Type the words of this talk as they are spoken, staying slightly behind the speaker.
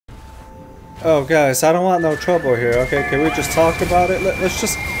Oh, guys, I don't want no trouble here. Okay, can we just talk about it? Let's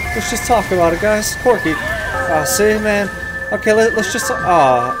just talk about it, guys. Corky. See, man. Okay, let's just.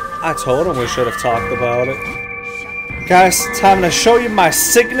 I told him we should have talked about it. Guys, time to show you my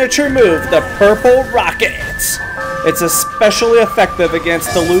signature move, the Purple Rocket. It's especially effective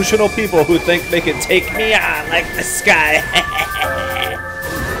against delusional people who think they can take me on like this guy.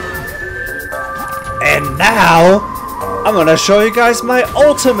 And now, I'm gonna show you guys my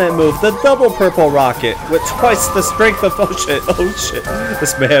ultimate move, the Double Purple Rocket, with twice the strength of. Oh shit,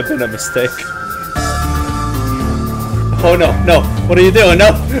 this may have been a mistake. Oh no, what are you doing?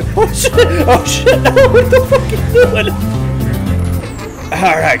 No! Oh shit, no, what the fuck are you doing?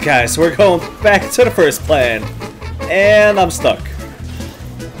 Alright guys, we're going back to the first plan. And I'm stuck.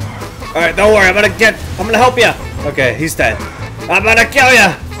 Alright, don't worry, I'm gonna help you. Okay, he's dead. I'm gonna kill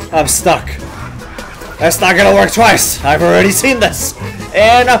you! I'm stuck. That's not gonna work twice. I've already seen this.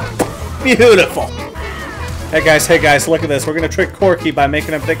 And beautiful. Hey guys, look at this. We're gonna trick Corky by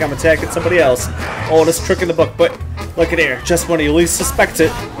making him think I'm attacking somebody else. Oldest trick in the book, but look at here. Just when you least suspect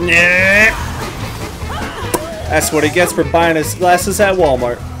it. That's what he gets for buying his glasses at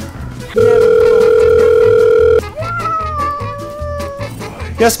Walmart.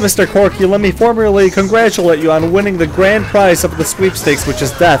 Yes, Mr. Corky, let me formally congratulate you on winning the grand prize of the sweepstakes, which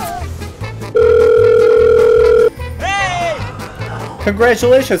is death.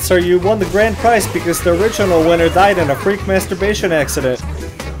 Congratulations, sir, you won the grand prize because the original winner died in a freak masturbation accident.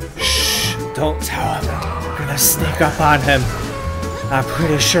 Shh, don't tell him. I'm gonna sneak up on him. I'm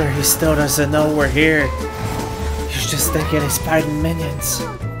pretty sure he still doesn't know we're here. He's just thinking he's fighting minions.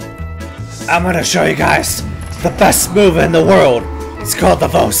 I'm gonna show you guys the best move in the world. It's called the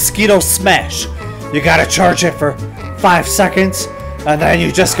Mosquito Smash. You gotta charge it for 5 seconds, and then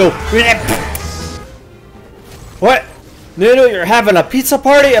you just go. What? Nunu, you're having a pizza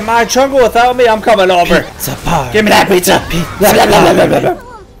party in my jungle without me? I'm coming over. Pizza party. Give me that pizza.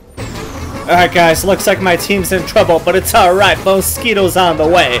 Alright guys, looks like my team's in trouble, but it's alright. Mosquito's on the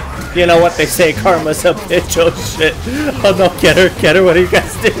way. You know what they say, karma's a bitch. Oh shit. Oh no, get her, what are you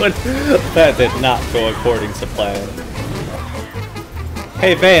guys doing? That did not go according to plan.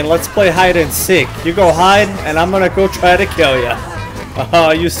 Hey Vane, let's play hide and seek. You go hide, and I'm gonna go try to kill you.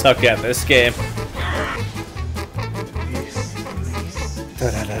 Oh, you suck at this game.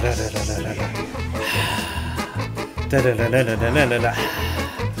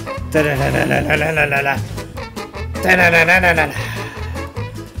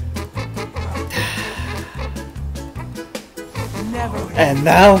 And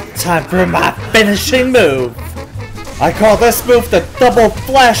now, time for my finishing move. I call this move the Double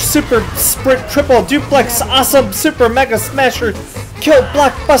Flash Super Sprint Triple Duplex Awesome Super Mega Smasher Kill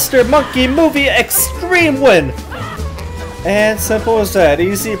Blockbuster Monkey Movie Extreme Win. And simple as that.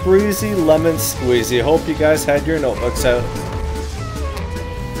 Easy breezy lemon squeezy. Hope you guys had your notebooks out.